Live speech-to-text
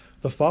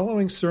The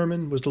following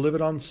sermon was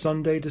delivered on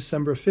Sunday,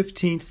 December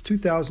 15th,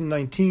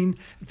 2019,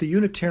 at the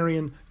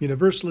Unitarian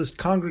Universalist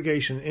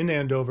Congregation in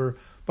Andover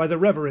by the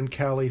Reverend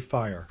Callie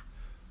Fire.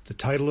 The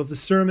title of the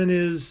sermon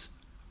is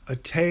A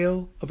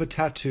Tale of a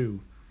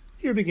Tattoo.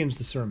 Here begins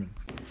the sermon.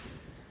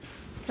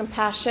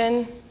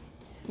 Compassion,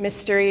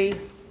 mystery,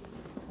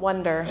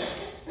 wonder.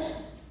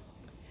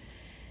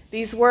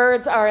 These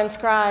words are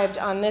inscribed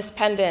on this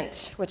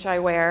pendant, which I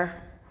wear.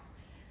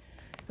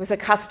 It was a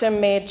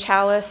custom-made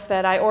chalice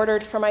that I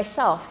ordered for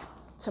myself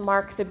to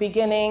mark the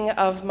beginning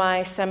of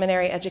my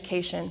seminary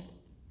education.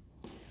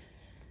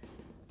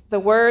 The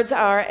words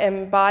are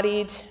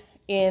embodied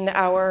in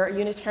our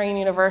Unitarian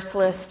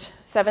Universalist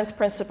seventh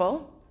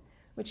principle,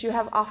 which you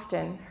have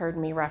often heard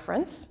me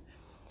reference,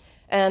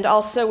 and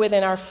also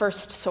within our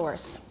first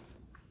source.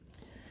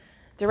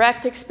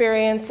 Direct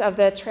experience of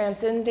the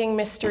transcending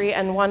mystery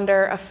and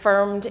wonder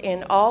affirmed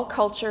in all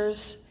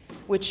cultures,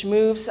 which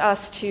moves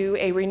us to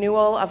a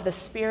renewal of the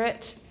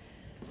spirit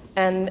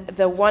and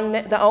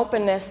the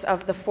openness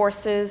of the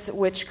forces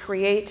which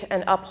create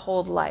and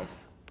uphold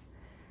life.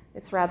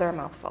 It's rather a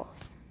mouthful.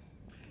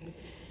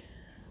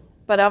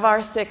 But of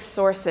our six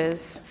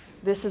sources,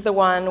 this is the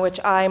one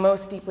which I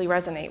most deeply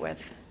resonate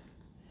with.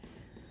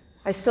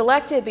 I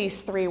selected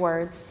these three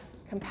words,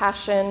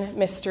 compassion,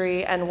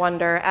 mystery, and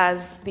wonder,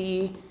 as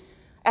the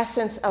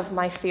essence of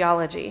my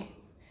theology.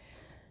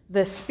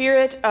 The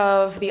spirit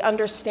of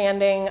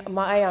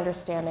my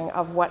understanding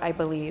of what I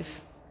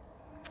believe.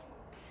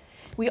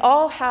 We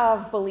all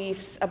have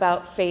beliefs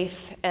about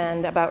faith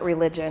and about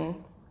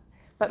religion,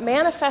 but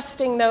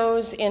manifesting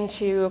those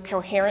into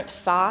coherent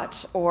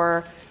thought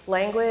or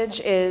language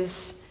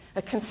is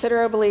a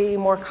considerably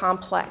more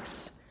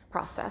complex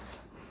process.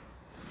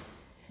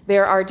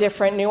 There are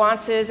different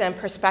nuances and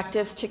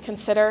perspectives to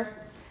consider.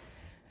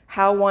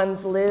 How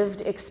one's lived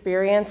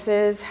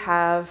experiences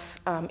have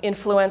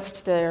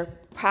influenced their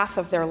path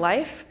of their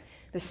life,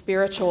 the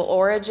spiritual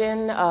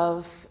origin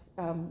of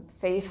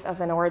faith of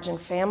an origin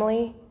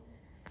family,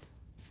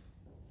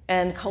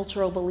 and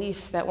cultural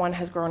beliefs that one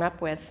has grown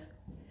up with,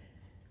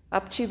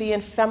 up to the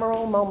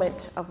ephemeral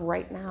moment of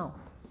right now,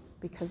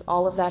 because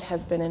all of that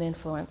has been an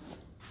influence.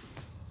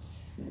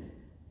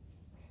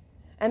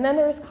 And then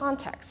there is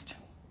context.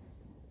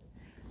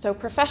 So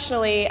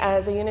professionally,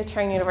 as a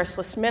Unitarian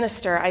Universalist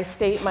minister, I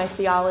state my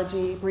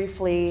theology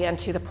briefly and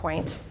to the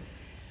point.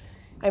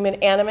 I'm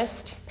an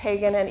animist,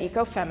 pagan, and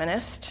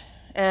ecofeminist,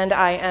 and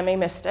I am a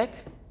mystic.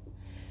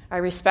 I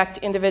respect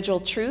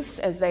individual truths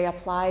as they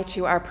apply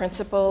to our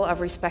principle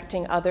of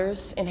respecting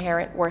others'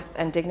 inherent worth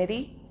and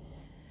dignity.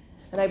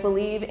 And I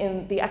believe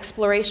in the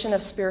exploration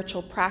of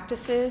spiritual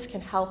practices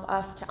can help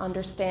us to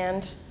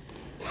understand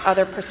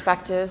other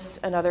perspectives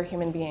and other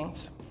human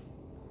beings.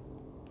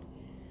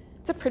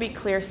 It's a pretty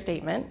clear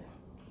statement,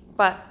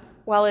 but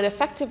while it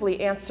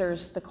effectively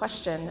answers the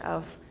question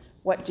of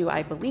what do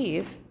I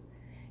believe,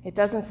 it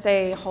doesn't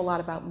say a whole lot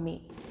about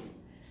me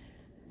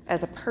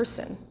as a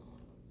person.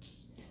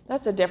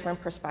 That's a different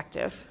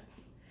perspective.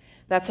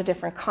 That's a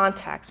different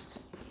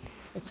context.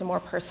 It's a more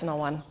personal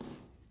one.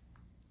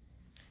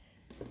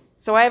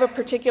 So I have a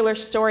particular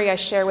story I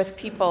share with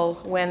people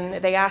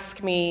when they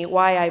ask me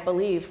why I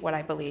believe what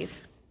I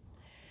believe.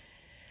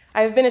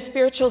 I've been a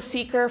spiritual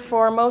seeker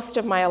for most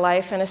of my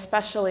life, and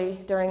especially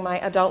during my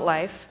adult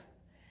life.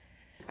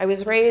 I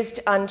was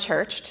raised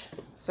unchurched,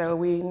 so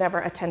we never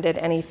attended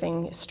any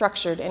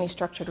structured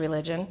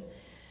religion.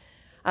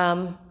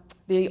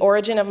 The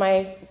origin of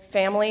my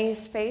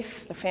family's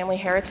faith, the family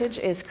heritage,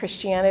 is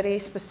Christianity,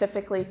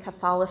 specifically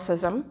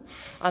Catholicism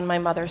on my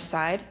mother's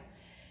side.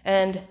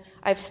 And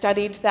I've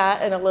studied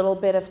that in a little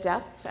bit of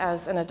depth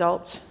as an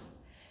adult,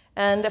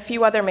 and a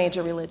few other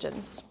major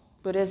religions,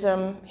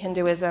 Buddhism,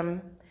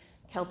 Hinduism,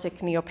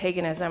 Celtic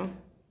neo-paganism.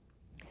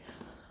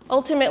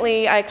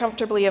 Ultimately, I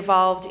comfortably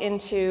evolved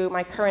into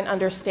my current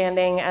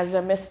understanding as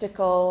a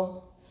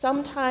mystical,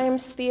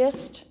 sometimes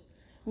theist,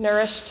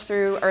 nourished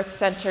through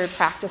earth-centered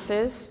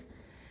practices.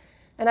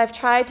 And I've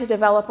tried to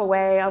develop a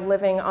way of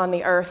living on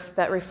the earth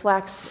that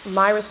reflects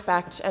my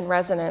respect and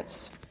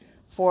resonance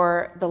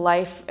for the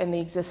life and the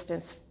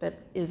existence that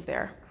is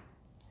there.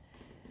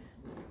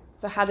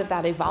 So how did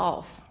that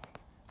evolve?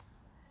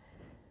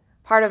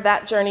 Part of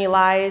that journey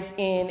lies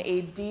in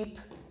a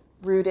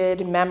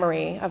deep-rooted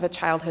memory of a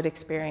childhood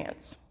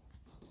experience.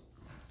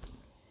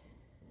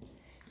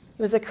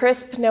 It was a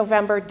crisp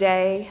November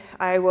day.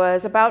 I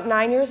was about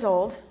 9 years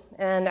old,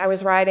 and I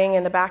was riding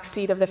in the back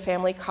seat of the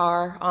family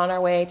car on our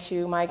way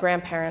to my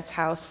grandparents'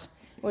 house,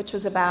 which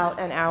was about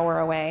an hour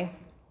away.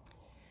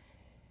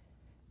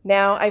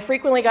 Now, I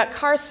frequently got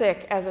car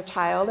sick as a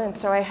child, and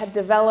so I had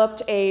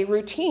developed a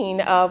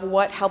routine of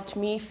what helped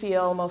me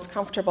feel most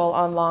comfortable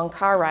on long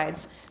car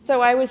rides.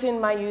 So I was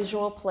in my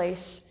usual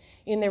place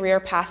in the rear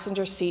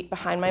passenger seat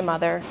behind my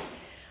mother,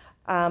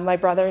 my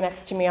brother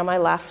next to me on my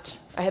left.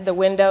 I had the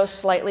window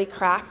slightly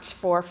cracked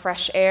for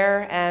fresh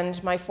air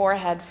and my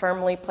forehead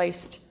firmly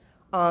placed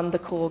on the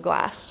cool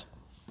glass.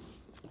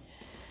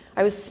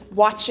 I was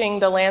watching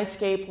the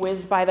landscape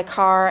whiz by the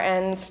car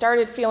and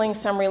started feeling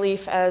some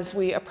relief as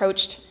we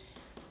approached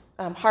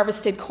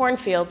harvested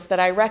cornfields that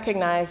I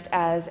recognized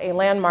as a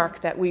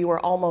landmark that we were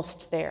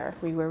almost there.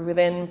 We were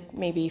within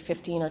maybe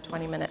 15 or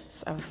 20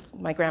 minutes of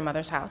my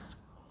grandmother's house.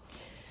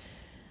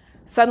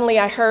 Suddenly,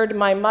 I heard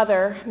my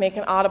mother make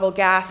an audible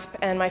gasp,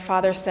 and my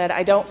father said,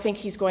 "I don't think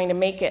he's going to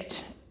make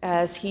it,"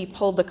 as he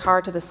pulled the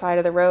car to the side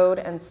of the road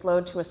and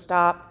slowed to a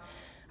stop.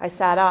 I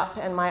sat up,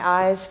 and my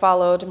eyes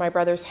followed my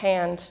brother's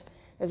hand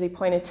as he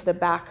pointed to the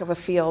back of a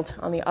field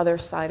on the other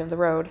side of the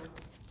road.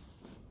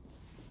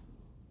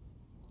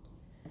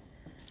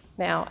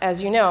 Now,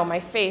 as you know, my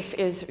faith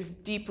is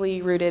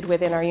deeply rooted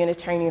within our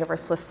Unitarian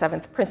Universalist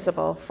seventh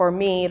principle. For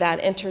me, that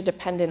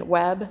interdependent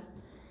web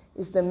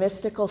is the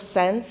mystical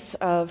sense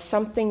of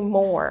something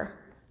more,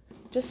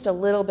 just a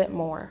little bit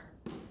more.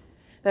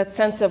 That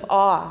sense of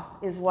awe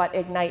is what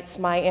ignites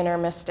my inner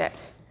mystic,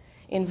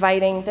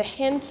 inviting the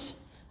hint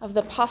of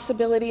the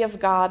possibility of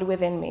God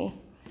within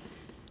me,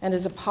 and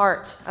is a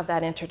part of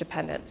that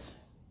interdependence.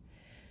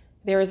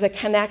 There is a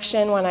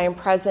connection when I am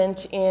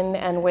present in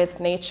and with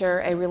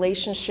nature, a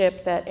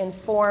relationship that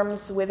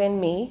informs within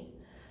me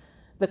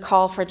the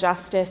call for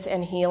justice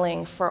and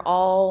healing for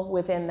all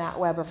within that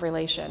web of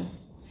relation.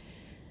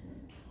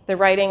 The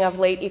writing of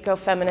late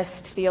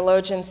ecofeminist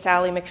theologian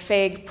Sally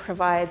McFague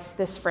provides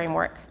this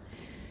framework.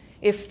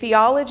 If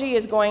theology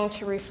is going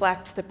to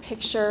reflect the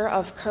picture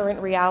of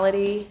current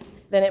reality,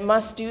 then it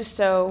must do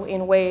so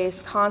in ways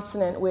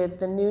consonant with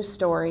the new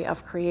story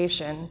of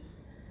creation.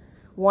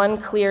 One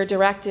clear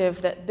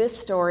directive that this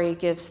story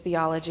gives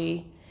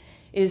theology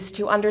is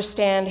to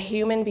understand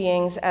human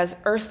beings as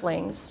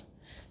earthlings,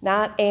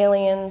 not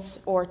aliens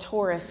or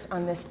tourists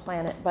on this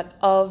planet, but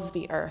of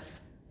the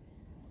earth.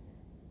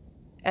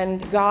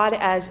 And God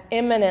as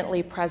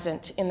immanently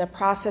present in the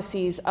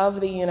processes of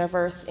the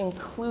universe,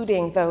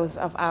 including those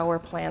of our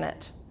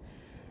planet.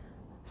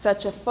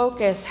 Such a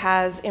focus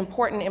has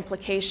important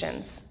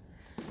implications.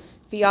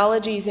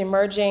 Theologies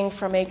emerging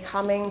from a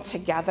coming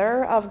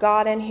together of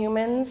God and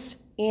humans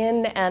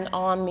in and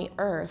on the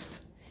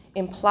earth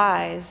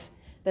implies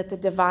that the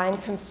divine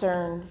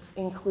concern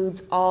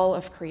includes all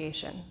of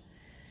creation,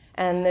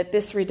 and that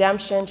this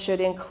redemption should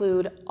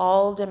include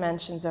all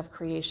dimensions of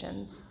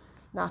creations,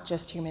 not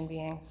just human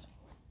beings.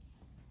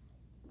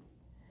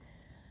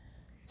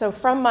 So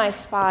from my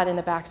spot in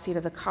the back seat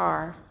of the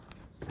car,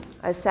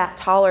 I sat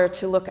taller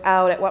to look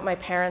out at what my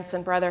parents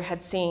and brother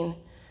had seen.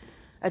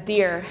 A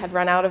deer had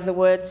run out of the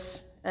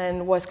woods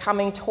and was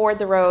coming toward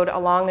the road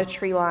along the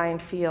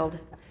tree-lined field.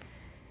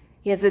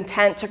 His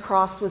intent to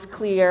cross was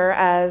clear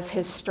as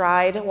his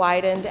stride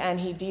widened and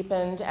he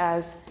deepened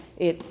as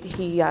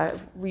he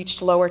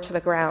reached lower to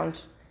the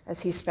ground as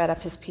he sped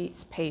up his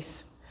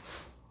pace.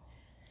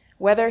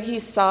 Whether he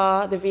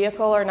saw the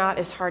vehicle or not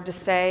is hard to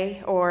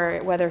say,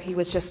 or whether he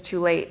was just too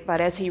late, but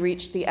as he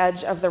reached the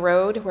edge of the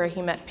road where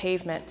he met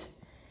pavement,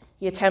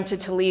 he attempted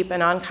to leap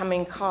an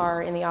oncoming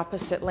car in the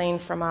opposite lane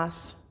from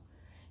us.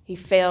 He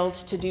failed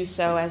to do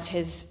so as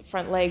his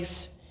front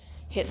legs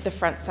hit the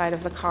front side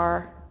of the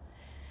car.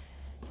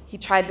 He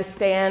tried to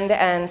stand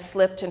and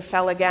slipped and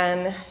fell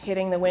again,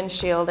 hitting the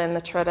windshield in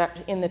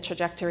the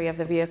trajectory of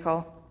the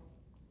vehicle.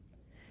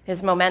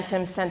 His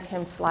momentum sent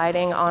him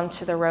sliding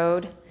onto the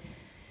road.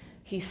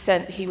 He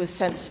was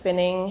sent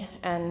spinning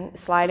and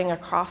sliding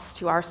across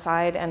to our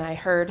side, and I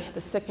heard the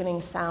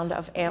sickening sound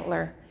of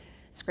antler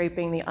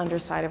scraping the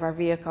underside of our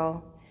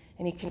vehicle.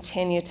 And he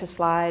continued to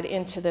slide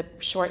into the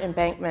short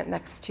embankment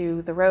next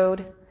to the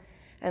road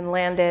and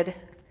landed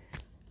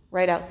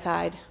right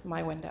outside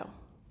my window.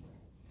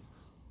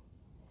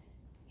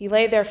 He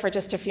lay there for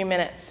just a few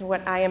minutes,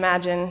 what I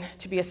imagine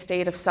to be a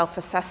state of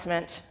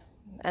self-assessment.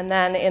 And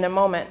then in a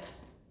moment,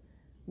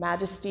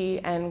 majesty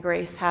and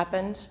grace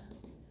happened,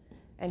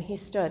 and he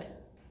stood.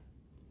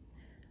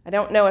 I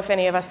don't know if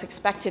any of us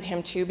expected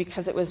him to,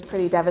 because it was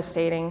pretty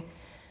devastating.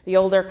 The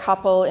older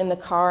couple in the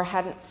car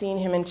hadn't seen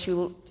him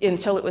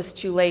until it was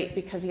too late,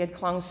 because he had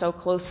clung so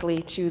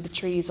closely to the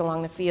trees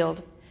along the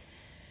field.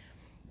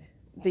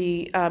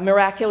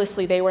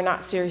 Miraculously, they were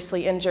not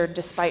seriously injured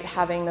despite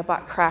having the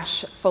butt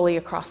crash fully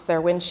across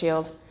their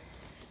windshield.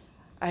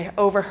 I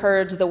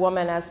overheard the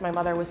woman, as my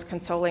mother was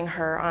consoling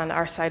her on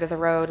our side of the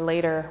road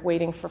later,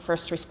 waiting for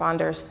first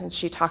responders, and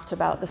she talked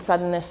about the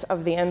suddenness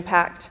of the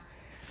impact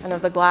and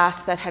of the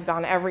glass that had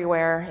gone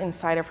everywhere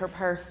inside of her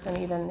purse and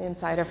even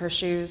inside of her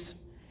shoes.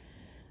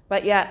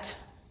 But yet,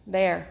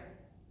 there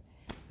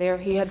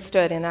he had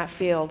stood in that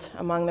field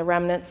among the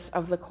remnants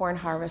of the corn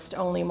harvest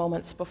only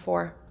moments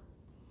before.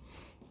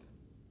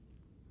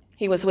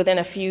 He was within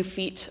a few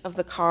feet of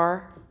the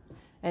car,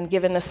 and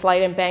given the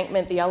slight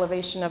embankment, the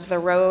elevation of the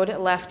road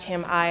left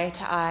him eye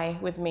to eye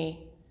with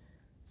me,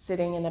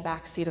 sitting in the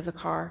back seat of the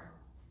car.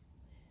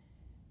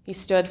 He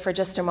stood for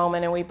just a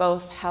moment, and we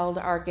both held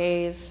our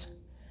gaze.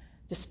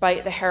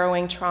 Despite the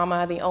harrowing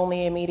trauma, the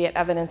only immediate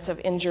evidence of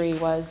injury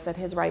was that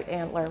his right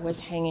antler was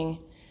hanging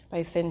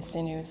by thin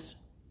sinews.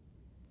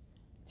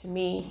 To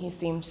me, he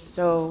seemed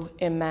so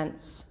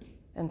immense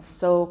and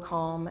so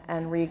calm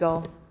and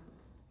regal.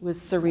 It was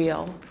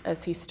surreal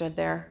as he stood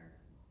there.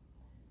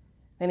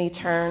 Then he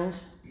turned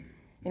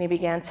and he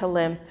began to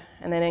limp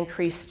and then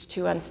increased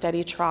to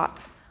unsteady trot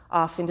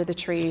off into the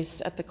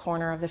trees at the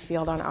corner of the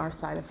field on our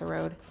side of the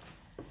road.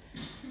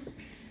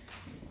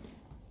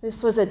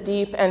 This was a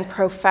deep and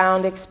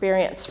profound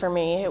experience for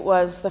me. It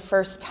was the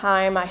first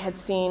time I had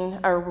seen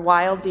a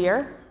wild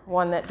deer,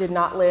 one that did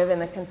not live in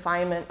the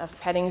confinement of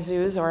petting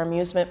zoos or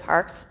amusement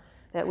parks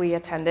that we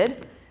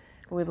attended,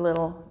 with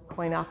little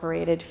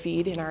coin-operated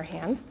feed in our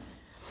hand.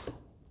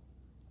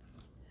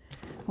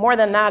 More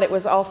than that, it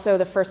was also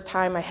the first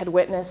time I had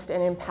witnessed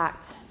an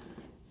impact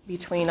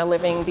between a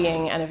living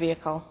being and a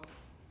vehicle.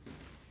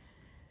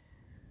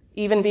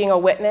 Even being a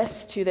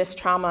witness to this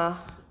trauma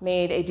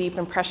made a deep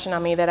impression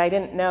on me that I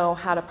didn't know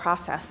how to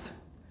process.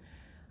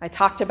 I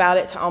talked about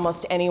it to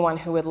almost anyone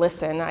who would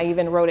listen. I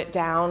even wrote it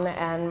down,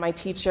 and my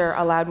teacher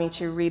allowed me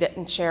to read it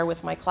and share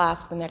with my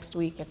class the next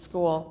week at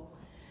school.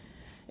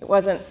 It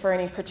wasn't for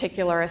any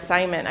particular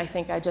assignment. I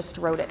think I just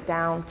wrote it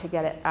down to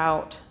get it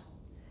out.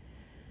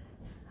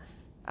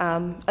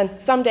 And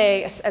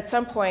someday, at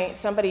some point,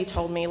 somebody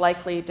told me,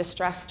 likely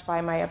distressed by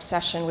my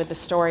obsession with the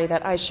story,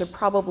 that I should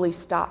probably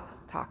stop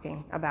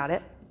talking about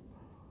it.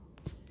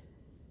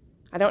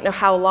 I don't know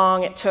how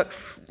long it took,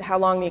 how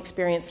long the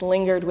experience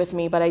lingered with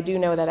me, but I do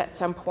know that at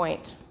some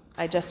point,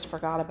 I just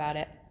forgot about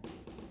it.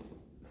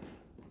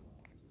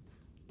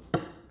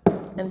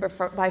 And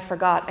by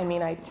forgot, I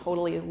mean I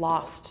totally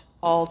lost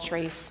all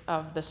trace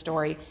of the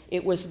story.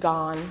 It was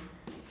gone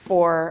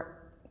for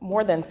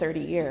more than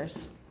 30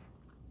 years.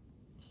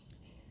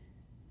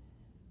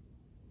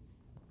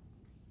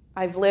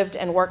 I've lived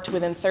and worked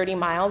within 30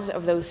 miles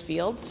of those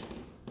fields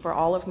for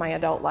all of my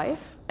adult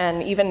life.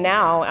 And even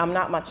now, I'm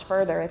not much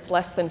further. It's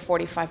less than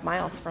 45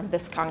 miles from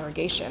this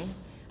congregation.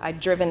 I'd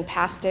driven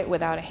past it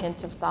without a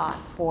hint of thought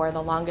for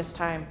the longest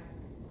time.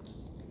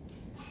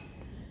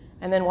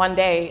 And then one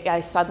day, I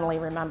suddenly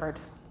remembered.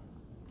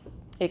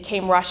 It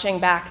came rushing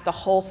back, the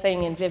whole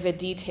thing in vivid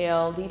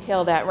detail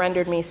that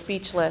rendered me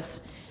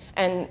speechless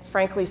and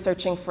frankly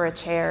searching for a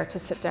chair to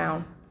sit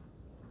down.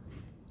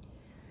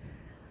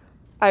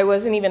 I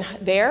wasn't even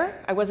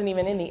there. I wasn't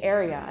even in the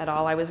area at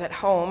all. I was at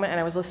home, and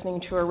I was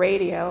listening to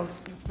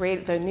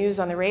the news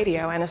on the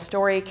radio, and a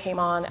story came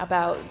on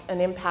about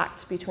an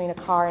impact between a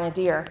car and a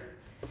deer.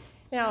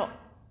 Now,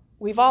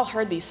 we've all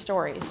heard these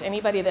stories.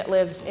 Anybody that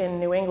lives in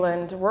New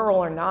England, rural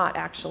or not,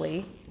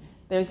 actually,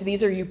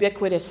 these are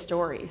ubiquitous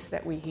stories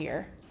that we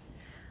hear.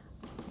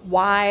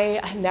 Why,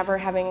 never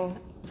having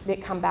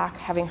it come back,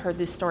 having heard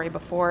this story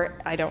before,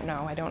 I don't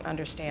know. I don't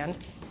understand.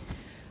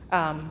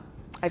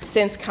 I've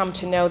since come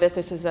to know that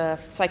this is a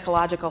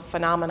psychological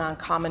phenomenon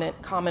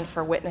common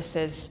for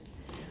witnesses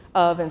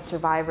of and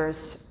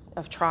survivors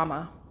of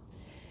trauma.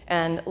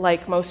 And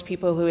like most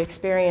people who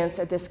experience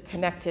a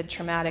disconnected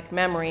traumatic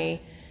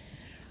memory,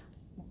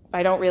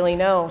 I don't really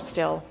know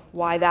still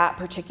why that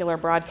particular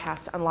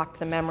broadcast unlocked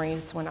the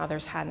memories when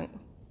others hadn't.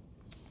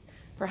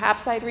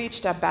 Perhaps I'd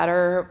reached a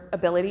better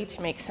ability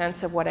to make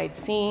sense of what I'd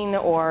seen,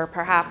 or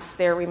perhaps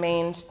there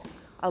remained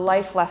a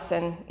life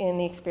lesson in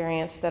the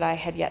experience that I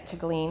had yet to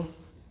glean.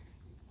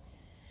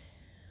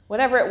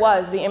 Whatever it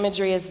was, the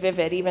imagery is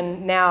vivid.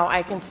 Even now,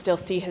 I can still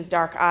see his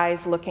dark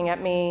eyes looking at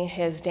me,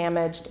 his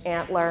damaged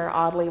antler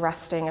oddly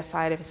resting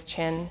aside of his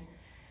chin,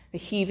 the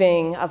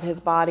heaving of his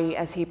body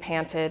as he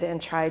panted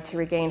and tried to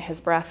regain his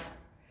breath,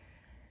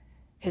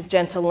 his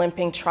gentle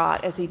limping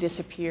trot as he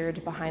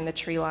disappeared behind the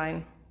tree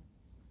line,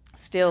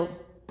 still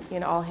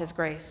in all his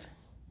grace.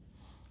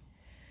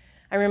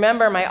 I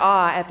remember my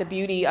awe at the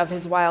beauty of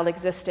his wild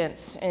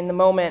existence, in the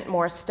moment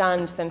more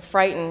stunned than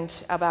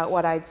frightened about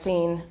what I'd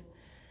seen.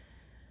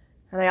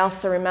 And I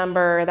also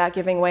remember that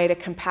giving way to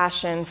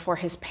compassion for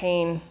his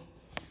pain,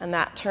 and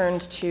that turned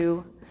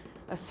to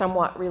a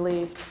somewhat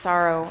relieved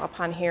sorrow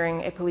upon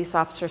hearing a police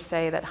officer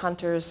say that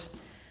hunters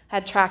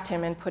had tracked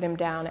him and put him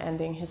down,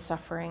 ending his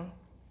suffering.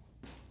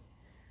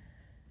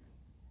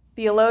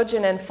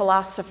 Theologian and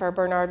philosopher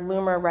Bernard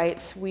Loomer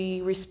writes, "We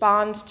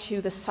respond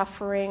to the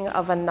suffering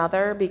of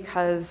another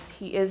because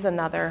he is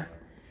another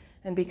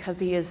and because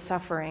he is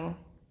suffering.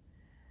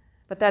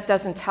 But that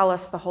doesn't tell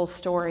us the whole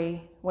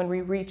story when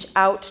we reach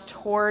out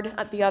toward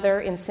the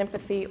other in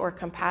sympathy or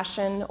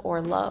compassion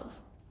or love.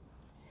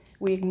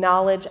 We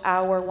acknowledge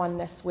our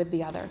oneness with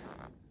the other.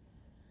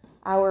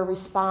 Our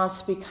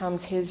response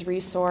becomes his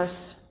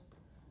resource.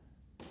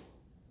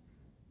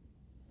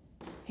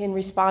 In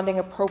responding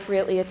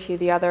appropriately to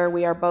the other,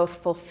 we are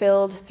both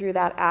fulfilled through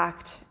that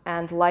act,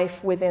 and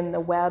life within the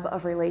web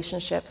of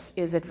relationships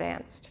is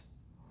advanced."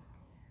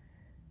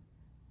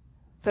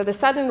 So the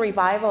sudden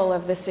revival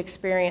of this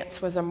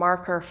experience was a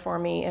marker for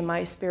me in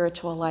my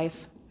spiritual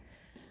life.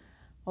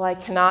 While I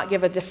cannot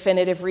give a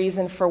definitive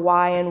reason for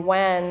why and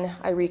when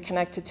I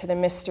reconnected to the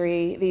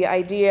mystery, the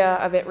idea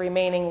of it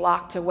remaining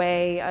locked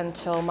away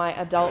until my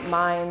adult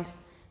mind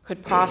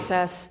could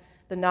process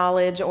the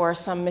knowledge or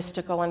some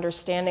mystical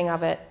understanding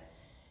of it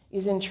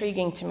is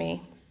intriguing to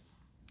me,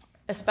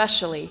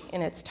 especially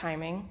in its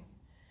timing.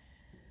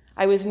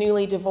 I was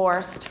newly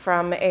divorced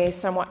from a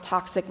somewhat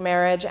toxic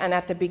marriage and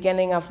at the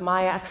beginning of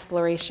my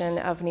exploration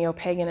of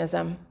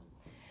neo-paganism.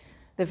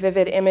 The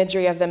vivid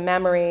imagery of the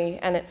memory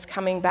and its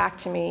coming back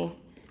to me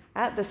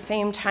at the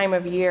same time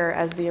of year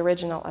as the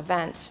original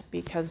event,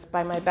 because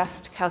by my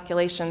best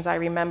calculations, I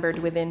remembered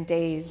within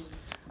days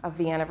of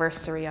the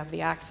anniversary of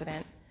the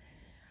accident.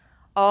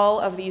 All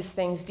of these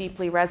things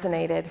deeply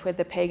resonated with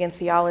the pagan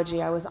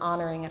theology I was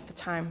honoring at the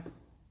time.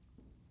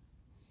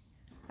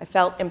 I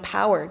felt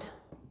empowered.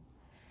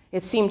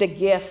 It seemed a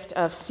gift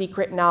of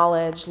secret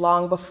knowledge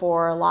long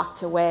before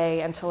locked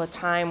away until a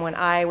time when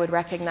I would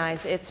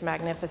recognize its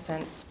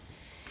magnificence,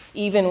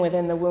 even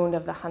within the wound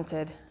of the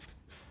hunted.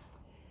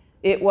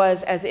 It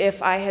was as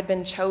if I had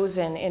been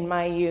chosen in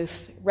my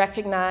youth,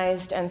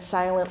 recognized and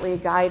silently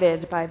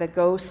guided by the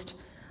ghost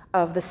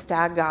of the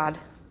stag god,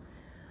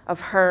 of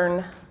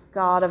Herne,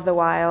 god of the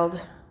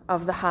wild,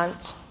 of the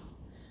hunt,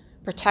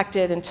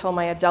 protected until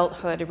my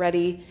adulthood,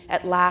 ready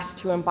at last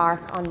to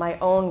embark on my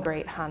own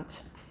great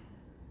hunt.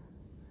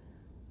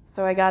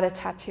 So I got a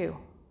tattoo.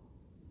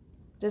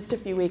 Just a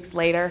few weeks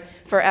later,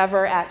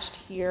 forever etched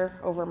here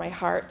over my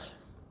heart.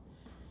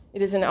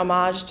 It is an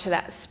homage to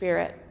that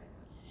spirit.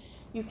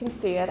 You can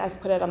see it. I've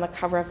put it on the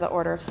cover of the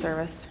Order of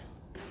Service.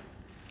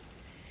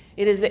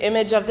 It is the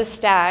image of the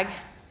stag.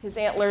 His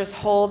antlers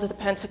hold the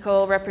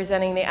pentacle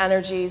representing the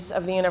energies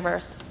of the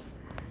universe: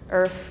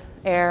 earth,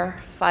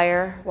 air,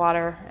 fire,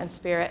 water, and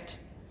spirit.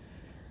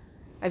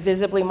 I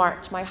visibly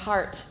marked my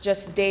heart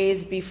just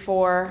days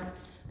before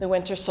the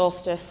winter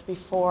solstice,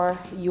 before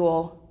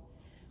Yule,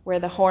 where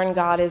the horn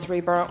god is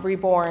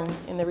reborn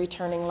in the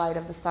returning light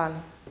of the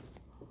sun.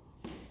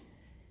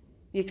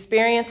 The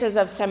experiences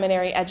of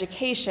seminary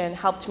education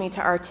helped me to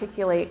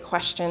articulate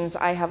questions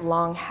I have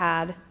long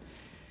had.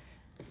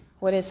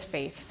 What is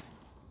faith?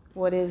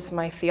 What is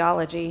my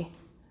theology?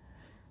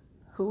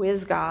 Who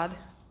is God?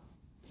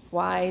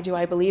 Why do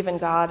I believe in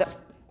God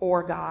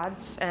or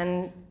gods?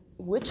 And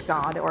which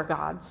God or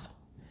gods?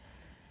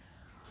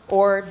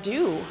 Or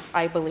do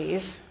I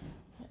believe?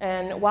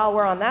 And while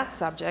we're on that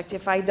subject,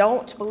 if I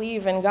don't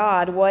believe in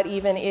God, what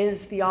even is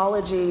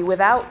theology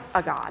without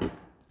a God?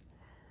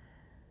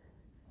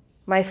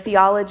 My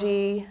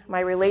theology,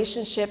 my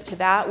relationship to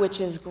that which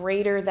is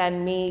greater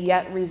than me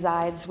yet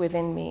resides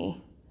within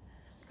me.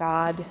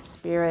 God,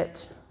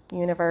 spirit,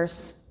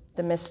 universe,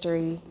 the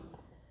mystery.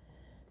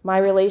 My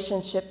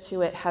relationship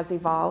to it has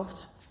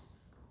evolved.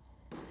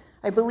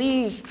 I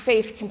believe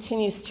faith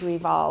continues to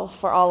evolve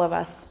for all of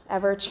us,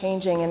 ever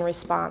changing in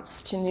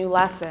response to new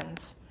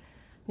lessons,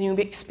 new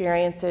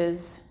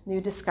experiences, new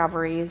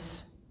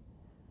discoveries.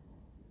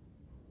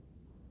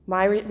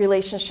 My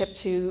relationship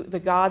to the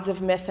gods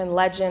of myth and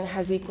legend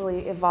has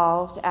equally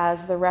evolved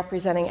as the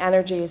representing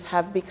energies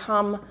have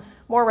become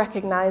more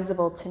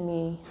recognizable to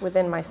me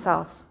within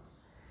myself.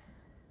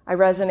 I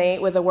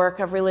resonate with the work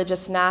of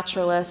religious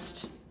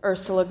naturalist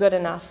Ursula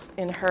Goodenough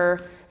in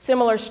her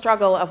similar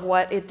struggle of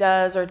what it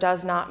does or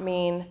does not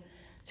mean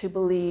to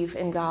believe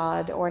in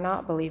God or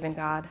not believe in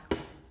God.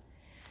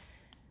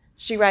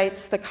 She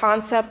writes, "The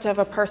concept of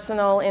a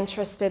personal,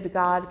 interested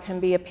God can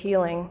be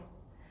appealing,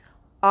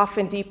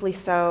 often deeply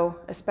so,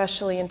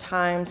 especially in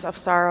times of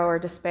sorrow or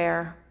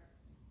despair.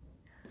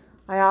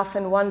 I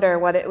often wonder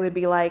what it would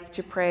be like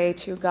to pray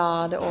to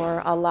God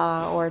or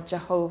Allah or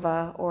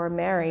Jehovah or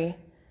Mary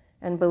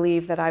and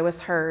believe that I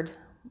was heard,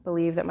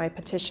 believe that my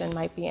petition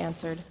might be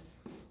answered."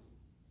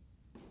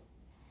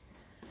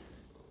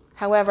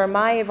 However,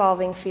 my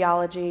evolving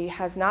theology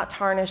has not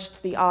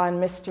tarnished the awe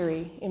and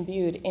mystery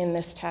imbued in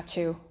this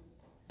tattoo.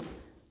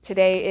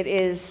 Today, it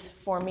is,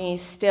 for me,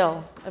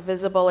 still a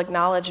visible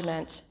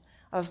acknowledgement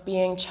of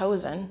being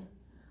chosen,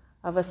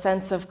 of a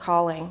sense of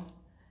calling.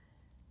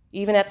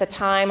 Even at the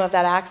time of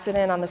that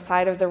accident on the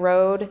side of the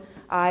road,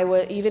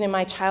 even in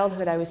my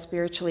childhood, I was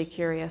spiritually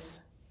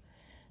curious.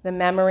 The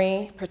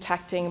memory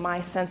protecting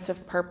my sense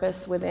of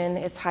purpose within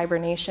its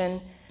hibernation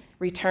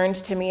returned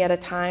to me at a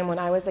time when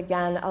I was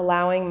again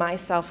allowing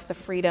myself the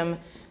freedom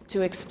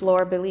to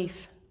explore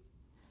belief.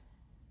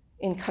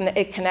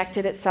 It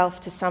connected itself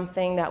to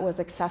something that was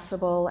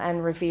accessible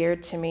and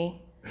revered to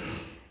me,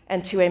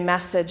 and to a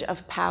message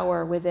of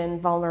power within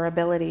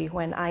vulnerability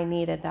when I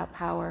needed that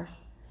power.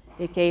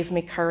 It gave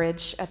me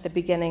courage at the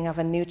beginning of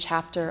a new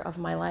chapter of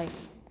my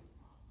life.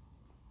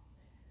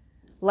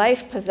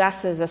 Life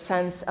possesses a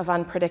sense of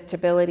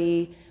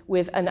unpredictability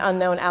with an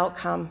unknown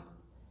outcome.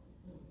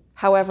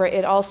 However,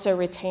 it also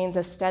retains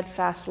a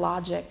steadfast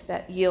logic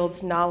that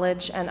yields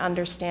knowledge and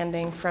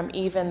understanding from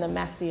even the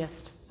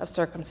messiest of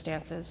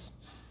circumstances.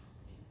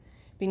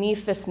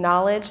 Beneath this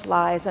knowledge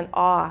lies an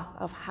awe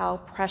of how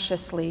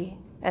preciously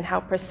and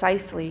how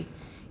precisely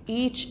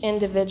each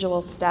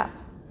individual step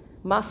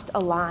must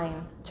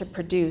align to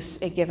produce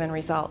a given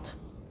result.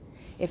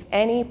 If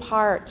any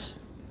part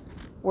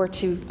were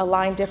to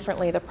align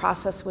differently, the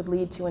process would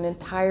lead to an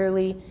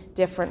entirely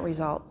different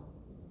result.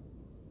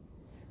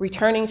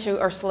 Returning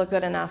to Ursula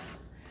Goodenough,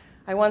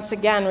 I once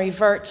again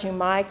revert to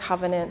my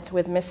covenant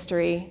with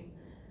mystery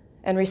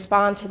and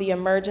respond to the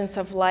emergence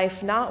of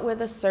life not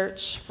with a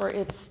search for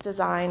its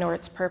design or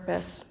its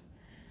purpose,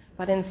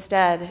 but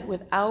instead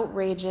with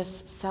outrageous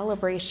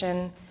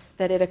celebration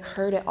that it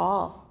occurred at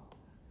all.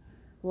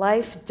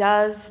 Life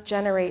does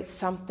generate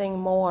something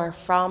more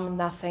from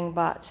nothing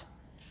but,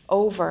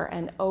 over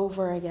and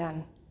over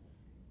again.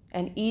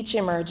 And each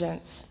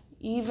emergence,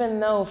 even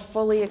though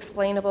fully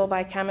explainable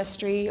by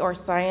chemistry or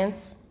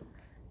science,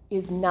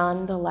 is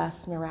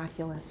nonetheless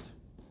miraculous.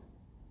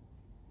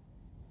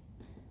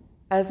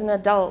 As an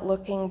adult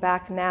looking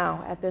back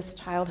now at this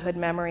childhood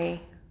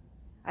memory,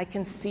 I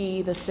can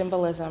see the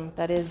symbolism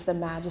that is the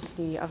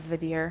majesty of the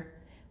deer,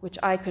 which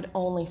I could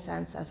only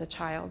sense as a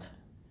child.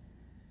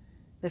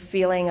 The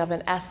feeling of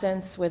an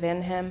essence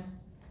within him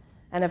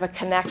and of a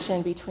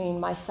connection between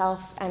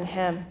myself and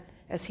him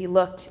as he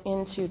looked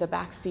into the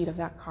back seat of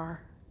that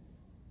car.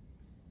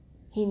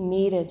 He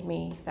needed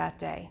me that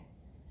day.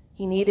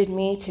 He needed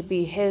me to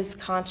be his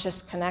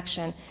conscious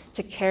connection,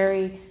 to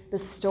carry the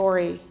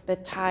story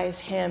that ties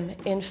him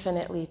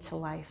infinitely to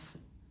life.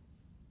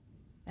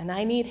 And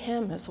I need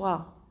him as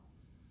well,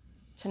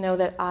 to know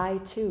that I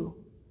too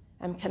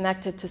am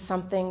connected to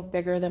something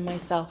bigger than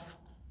myself,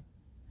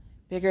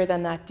 bigger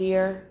than that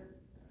deer,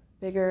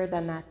 bigger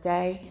than that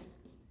day,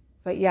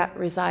 but yet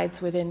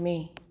resides within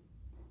me,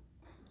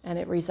 and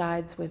it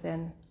resides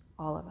within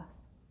all of us.